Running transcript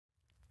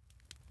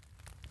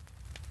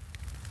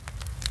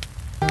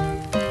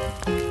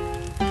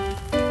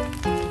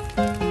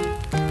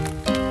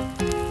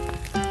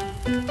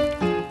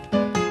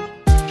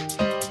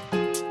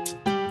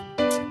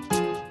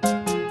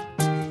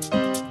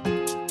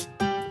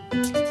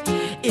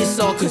it's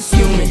all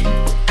consuming,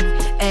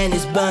 and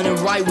it's burning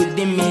right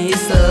within me.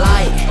 It's a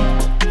light,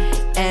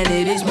 and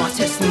it is my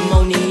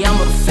testimony.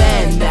 I'm a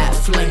fan that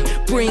flame,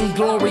 bring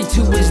glory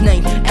to his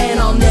name, and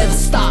I'll never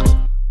stop.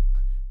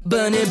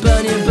 Burning,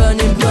 burning,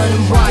 burning,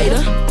 burning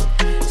brighter,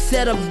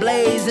 set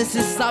ablaze, and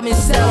since I've been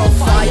set on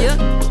fire,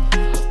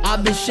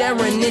 I've been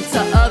sharing it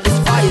to others.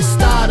 Fire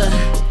starter,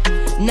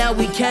 now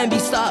we can't be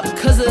stopped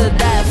cause of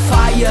that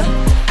fire,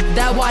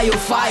 that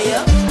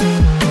wildfire.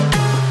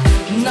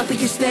 Nothing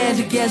can stand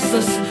against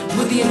us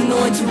with the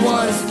anointed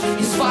ones.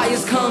 His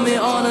fire's coming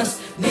on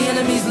us, the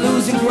enemy's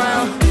losing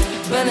ground.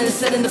 Burning and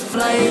setting the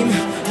flame,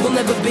 we'll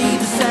never be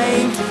the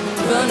same.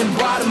 Burning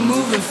brighter,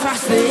 moving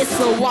faster, it's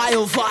a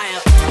wildfire.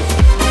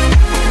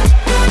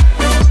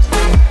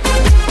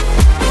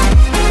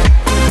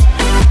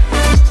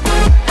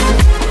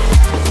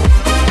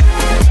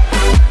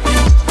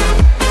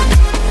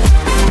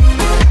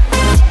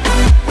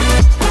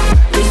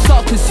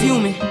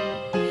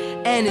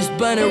 And it's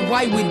burning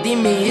right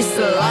within me, it's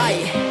a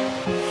light,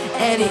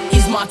 and it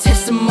is my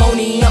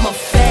testimony. I'm a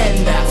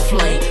fan that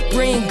flame,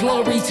 bring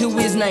glory to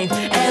his name,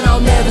 and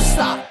I'll never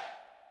stop.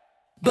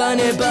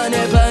 Burning,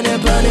 burning,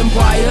 burning, burning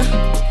brighter,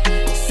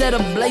 set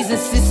ablaze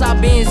since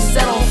I've been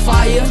set on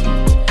fire.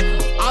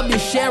 I've been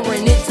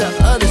sharing it to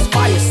others.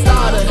 Fire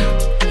starter,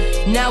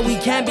 now we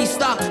can't be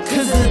stopped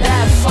cause of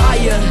that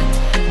fire,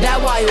 that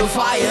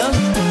wildfire.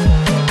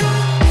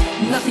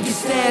 Nothing can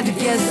stand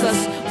against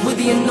us with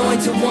the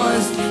anointed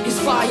ones. His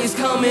fire's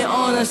coming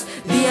on us,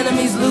 the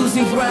enemy's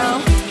losing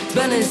ground.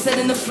 Burning and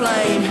setting the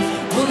flame,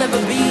 we'll never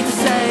be the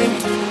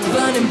same.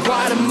 Burning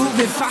brighter,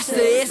 moving faster,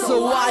 it's a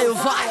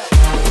wildfire.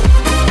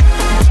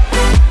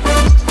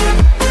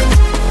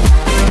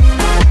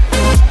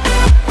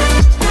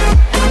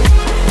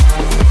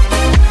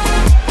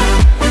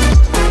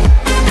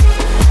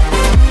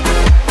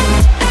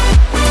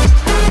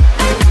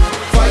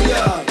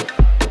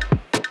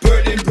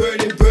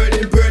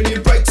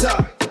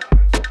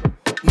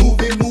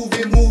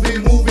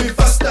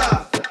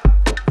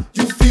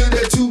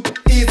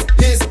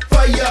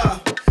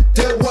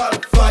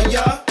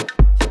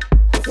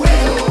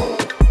 Fuego,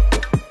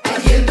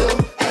 ardiendo,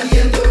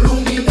 ardiendo,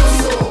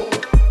 luminoso.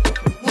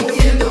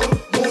 Moviendo,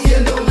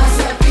 moviendo más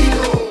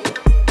rápido.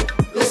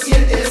 Lo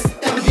sientes,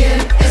 también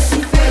es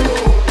un fuego,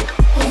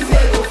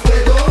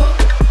 fuego.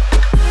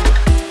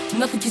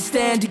 Nothing can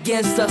stand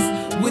against us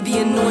with the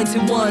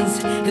anointed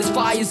ones. His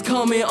fire's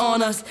coming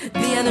on us,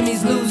 the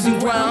enemy's losing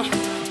ground.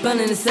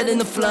 Burning and setting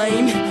the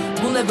flame,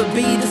 we'll never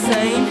be the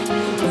same.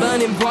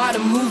 Burning brighter,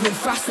 moving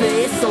faster,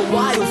 it's a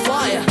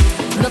wildfire.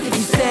 Nothing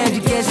can stand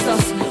against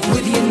us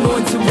with the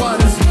anointed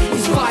ones.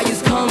 His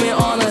fire's coming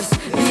on us,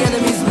 the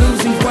enemy's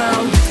losing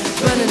ground.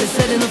 Burning and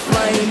setting the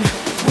flame,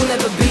 we'll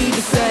never be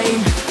the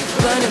same.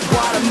 Burning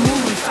brighter,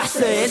 moving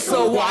faster, it's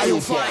a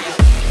wildfire.